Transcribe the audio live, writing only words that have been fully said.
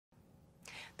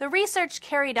The research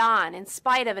carried on in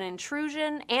spite of an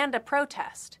intrusion and a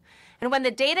protest. And when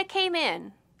the data came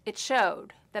in, it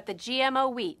showed that the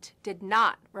GMO wheat did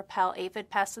not repel aphid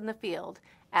pests in the field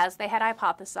as they had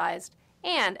hypothesized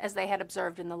and as they had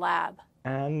observed in the lab.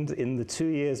 And in the 2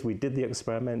 years we did the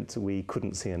experiment, we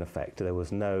couldn't see an effect. There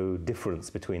was no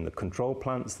difference between the control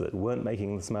plants that weren't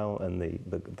making the smell and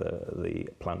the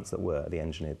plants that were, the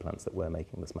engineered plants that were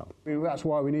making the smell. That's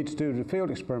why we need to do the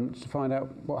field experiments to find out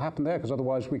what happened there, because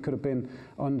otherwise we could have been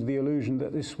under the illusion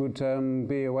that this would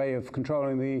be a way of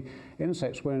controlling the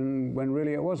insects when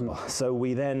really it wasn't. So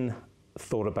we then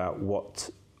thought about what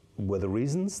were the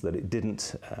reasons that it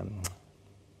didn't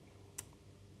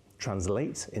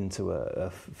translate into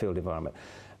a field environment.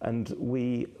 And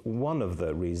one of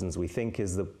the reasons we think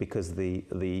is that because the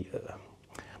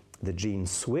gene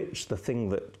switch, the thing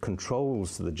that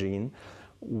controls the gene,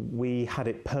 we had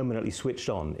it permanently switched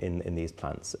on in these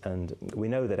plants. And we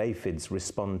know that aphids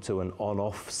respond to an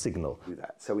on-off signal.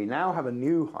 So we now have a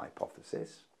new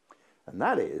hypothesis, and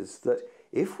that is that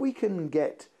if we can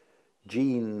get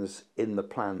genes in the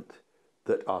plant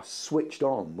that are switched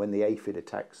on when the aphid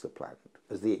attacks the plant,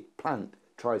 as the plant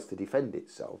tries to defend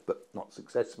itself, but not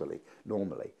successfully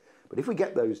normally. But if we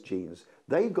get those genes,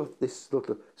 they've got this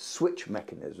little switch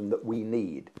mechanism that we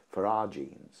need for our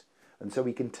genes. And so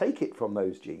we can take it from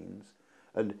those genes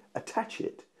and attach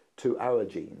it to our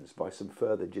genes by some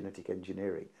further genetic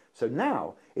engineering. So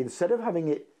now, instead of having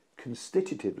it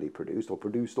constitutively produced or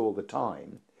produced all the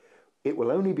time, it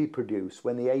will only be produced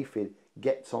when the aphid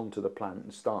gets onto the plant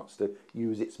and starts to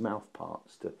use its mouth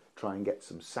parts to try and get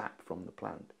some sap from the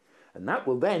plant. And that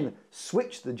will then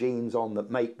switch the genes on that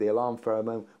make the alarm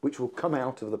pheromone, which will come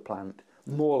out of the plant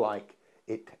more like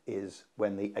it is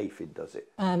when the aphid does it.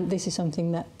 This is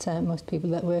something that most people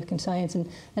that work in science and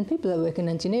people that work in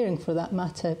engineering for that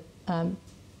matter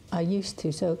are used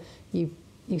to. So you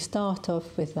start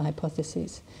off with the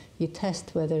hypothesis, you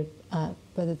test whether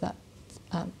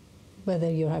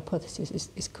your hypothesis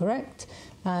is correct,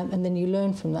 and then you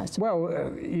learn from that. Well,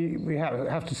 we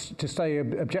have to stay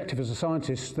objective as a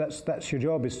scientist. That's your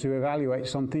job, is to evaluate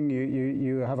something.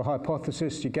 You have a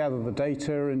hypothesis, you gather the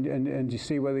data, and you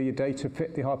see whether your data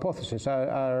fit the hypothesis.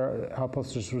 Our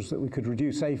hypothesis was that we could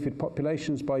reduce aphid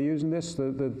populations by using this.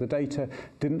 The data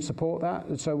didn't support that,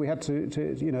 and so we had to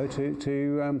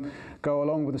go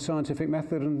along with the scientific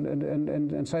method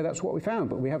and say that's what we found.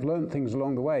 But we have learned things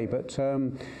along the way. But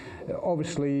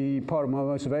obviously, part of my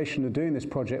motivation of doing this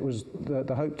project was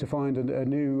the hope to find a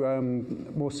new,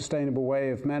 more sustainable way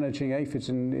of managing aphids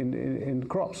in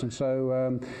crops, and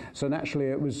so naturally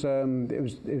it was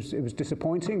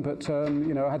disappointing, but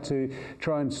I had to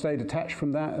try and stay detached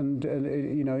from that, and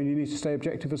you need to stay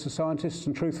objective as a scientist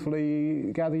and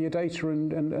truthfully gather your data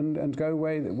and go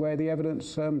where the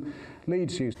evidence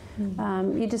leads you.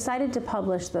 You decided to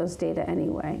publish those data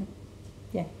anyway.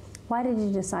 Yeah. Why did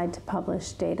you decide to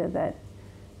publish data that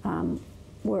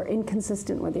were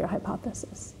inconsistent with your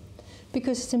hypothesis?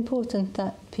 Because it's important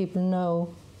that people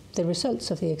know the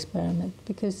results of the experiment.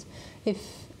 Because if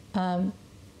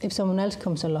someone else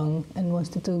comes along and wants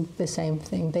to do the same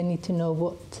thing, they need to know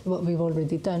what we've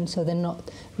already done, so they're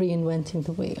not reinventing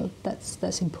the wheel.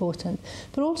 That's important.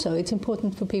 But also, it's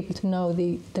important for people to know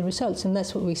the results, and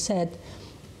that's what we said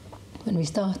when we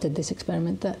started this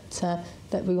experiment,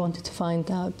 that we wanted to find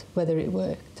out whether it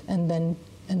worked, and then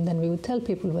we would tell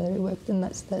people whether it worked, and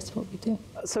that's what we do.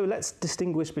 So let's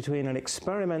distinguish between an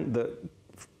experiment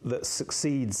that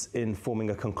succeeds in forming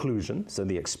a conclusion. So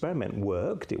the experiment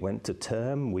worked, it went to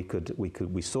term,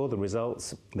 we saw the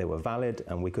results, they were valid,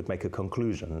 and we could make a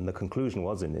conclusion. And the conclusion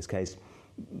was, in this case,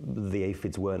 the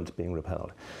aphids weren't being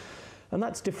repelled. And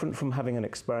that's different from having an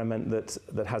experiment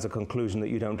that has a conclusion that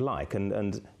you don't like.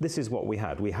 And this is what we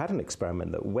had. We had an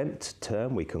experiment that went to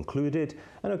term, we concluded,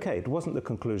 and okay, it wasn't the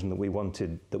conclusion that we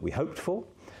wanted, that we hoped for,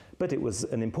 but it was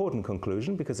an important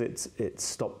conclusion because it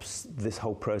stops this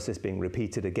whole process being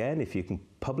repeated again if you can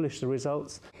publish the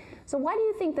results. So why do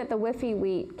you think that the Whiffy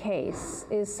wheat case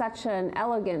is such an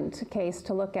elegant case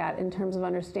to look at in terms of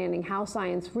understanding how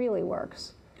science really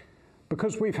works?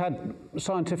 Because we've had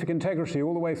scientific integrity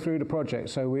all the way through the project,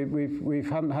 so we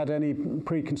haven't had any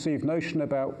preconceived notion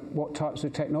about what types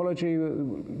of technology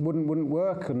wouldn't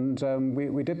work, and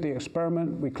we did the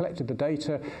experiment, we collected the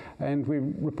data, and we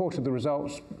reported the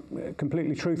results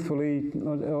completely truthfully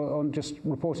on just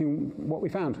reporting what we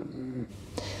found.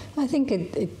 I think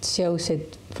it shows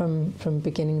it from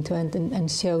beginning to end,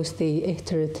 and shows the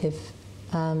iterative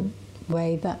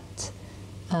way that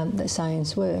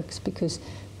science works, because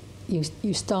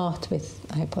you start with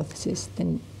a hypothesis,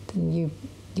 then you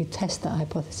test that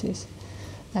hypothesis,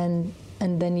 and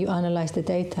then you analyze the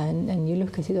data and you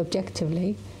look at it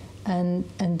objectively, and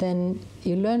then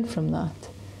you learn from that.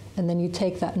 And then you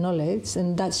take that knowledge,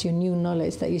 and that's your new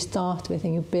knowledge that you start with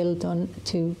and you build on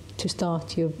to start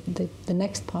the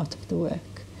next part of the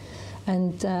work.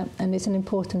 And it's an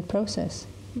important process.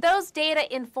 Those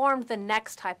data informed the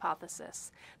next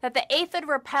hypothesis, that the aphid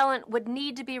repellent would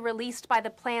need to be released by the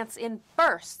plants in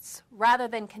bursts rather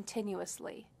than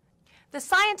continuously. The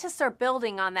scientists are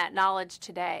building on that knowledge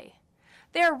today.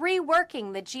 They're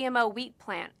reworking the GMO wheat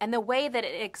plant and the way that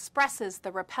it expresses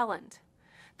the repellent.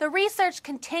 The research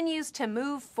continues to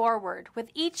move forward,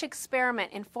 with each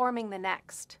experiment informing the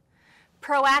next.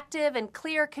 Proactive and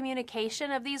clear communication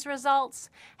of these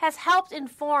results has helped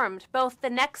inform both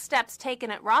the next steps taken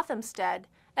at Rothamsted,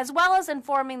 as well as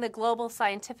informing the global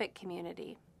scientific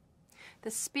community.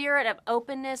 The spirit of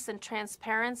openness and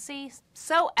transparency,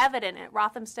 so evident at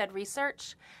Rothamsted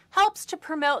Research, helps to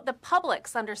promote the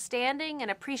public's understanding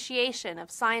and appreciation of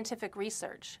scientific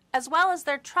research, as well as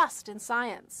their trust in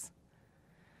science.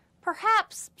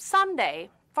 Perhaps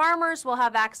someday, farmers will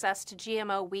have access to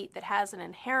GMO wheat that has an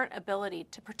inherent ability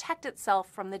to protect itself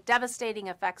from the devastating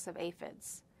effects of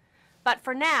aphids. But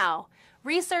for now,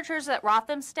 researchers at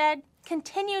Rothamsted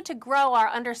continue to grow our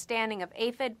understanding of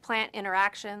aphid-plant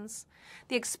interactions,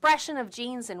 the expression of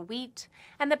genes in wheat,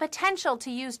 and the potential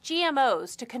to use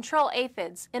GMOs to control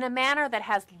aphids in a manner that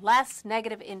has less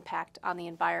negative impact on the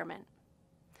environment.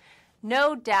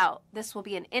 No doubt this will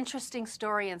be an interesting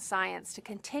story in science to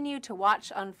continue to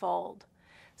watch unfold,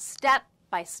 step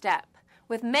by step,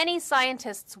 with many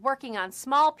scientists working on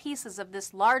small pieces of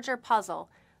this larger puzzle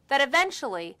that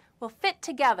eventually will fit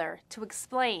together to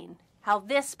explain how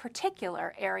this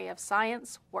particular area of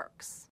science works.